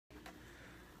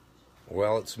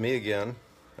Well, it's me again.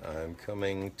 I'm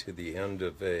coming to the end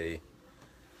of a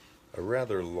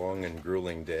rather long and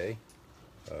grueling day.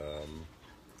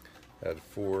 Had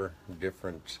 4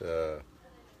 different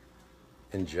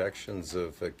injections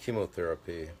of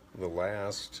chemotherapy. The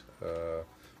last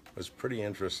was pretty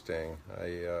interesting.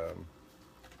 I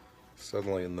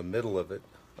suddenly, in the middle of it,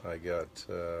 I got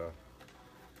a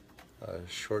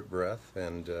short breath,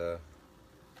 and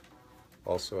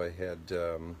also I had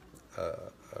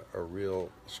a real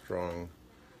strong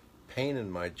pain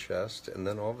in my chest, and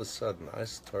then all of a sudden I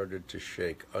started to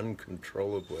shake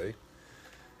uncontrollably,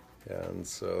 and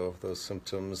so those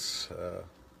symptoms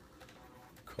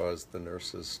caused the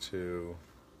nurses to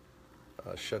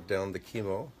shut down the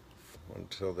chemo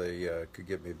until they could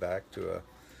get me back to a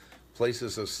place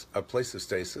of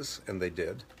stasis, and they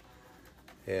did.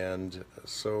 And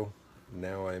so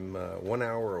now I'm 1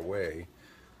 hour away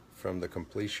from the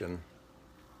completion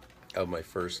of my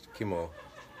first chemotherapy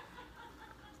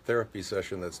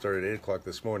session that started at 8 o'clock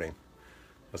this morning.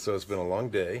 So it's been a long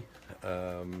day.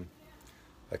 I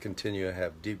continue to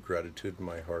have deep gratitude in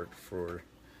my heart for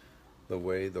the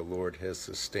way the Lord has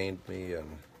sustained me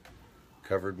and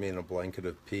covered me in a blanket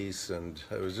of peace. And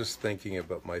I was just thinking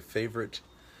about my favorite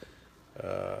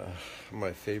I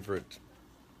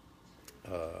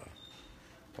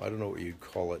don't know what you'd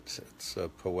call it. It's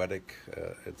poetic.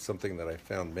 It's something that I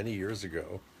found many years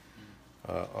ago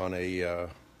on a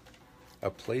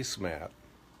placemat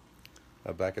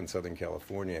back in Southern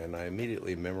California, and I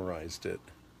immediately memorized it.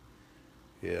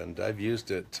 And I've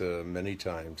used it many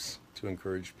times to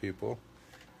encourage people,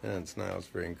 and it's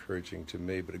very encouraging to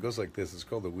me. But it goes like this. It's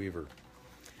called The Weaver.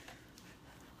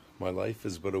 My life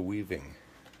is but a weaving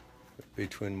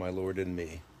between my Lord and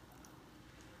me.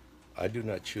 I do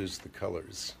not choose the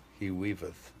colors, he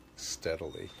weaveth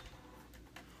steadily.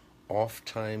 Oft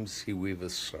times he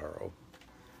weaveth sorrow,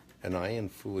 and I in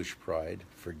foolish pride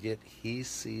forget he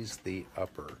sees the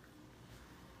upper,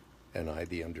 and I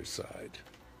the underside.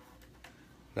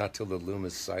 Not till the loom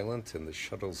is silent and the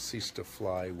shuttles cease to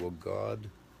fly will God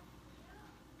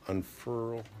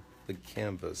unfurl the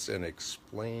canvas and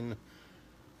explain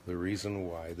the reason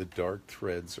why the dark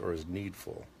threads are as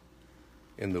needful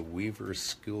in the weaver's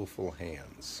skillful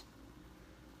hands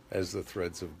as the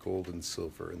threads of gold and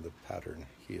silver in the pattern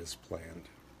he has planned.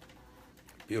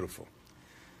 Beautiful.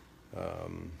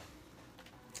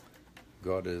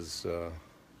 God is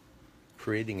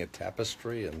creating a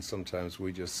tapestry, and sometimes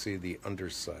we just see the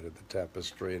underside of the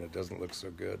tapestry and it doesn't look so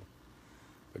good.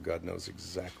 But God knows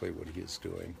exactly what he is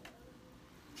doing.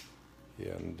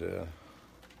 And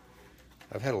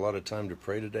I've had a lot of time to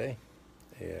pray today,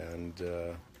 and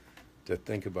to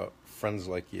think about friends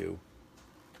like you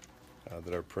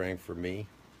that are praying for me.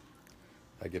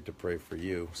 I get to pray for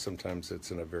you. Sometimes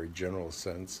it's in a very general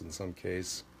sense, in some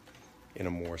case in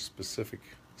a more specific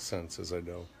sense, as I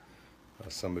know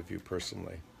some of you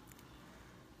personally.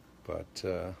 But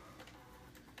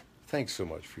thanks so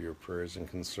much for your prayers and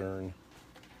concern.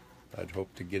 I'd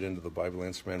hoped to get into the Bible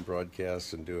Answer Man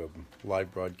broadcast and do a live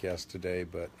broadcast today,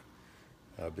 but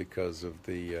because of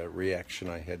the reaction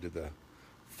I had to the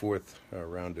 4th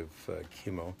round of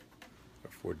chemo,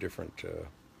 4 different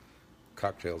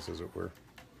cocktails, as it were,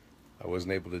 I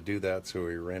wasn't able to do that, so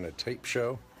we ran a tape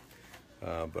show,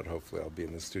 but hopefully I'll be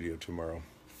in the studio tomorrow,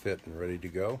 fit and ready to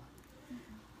go.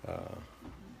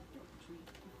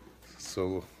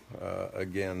 So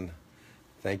again,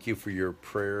 thank you for your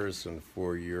prayers and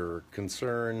for your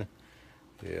concern,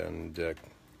 and the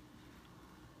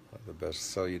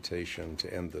best salutation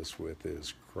to end this with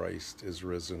is Christ is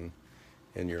risen.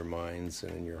 In your minds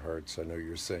and in your hearts, I know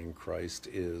you're saying Christ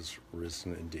is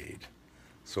risen indeed.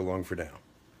 So long for now.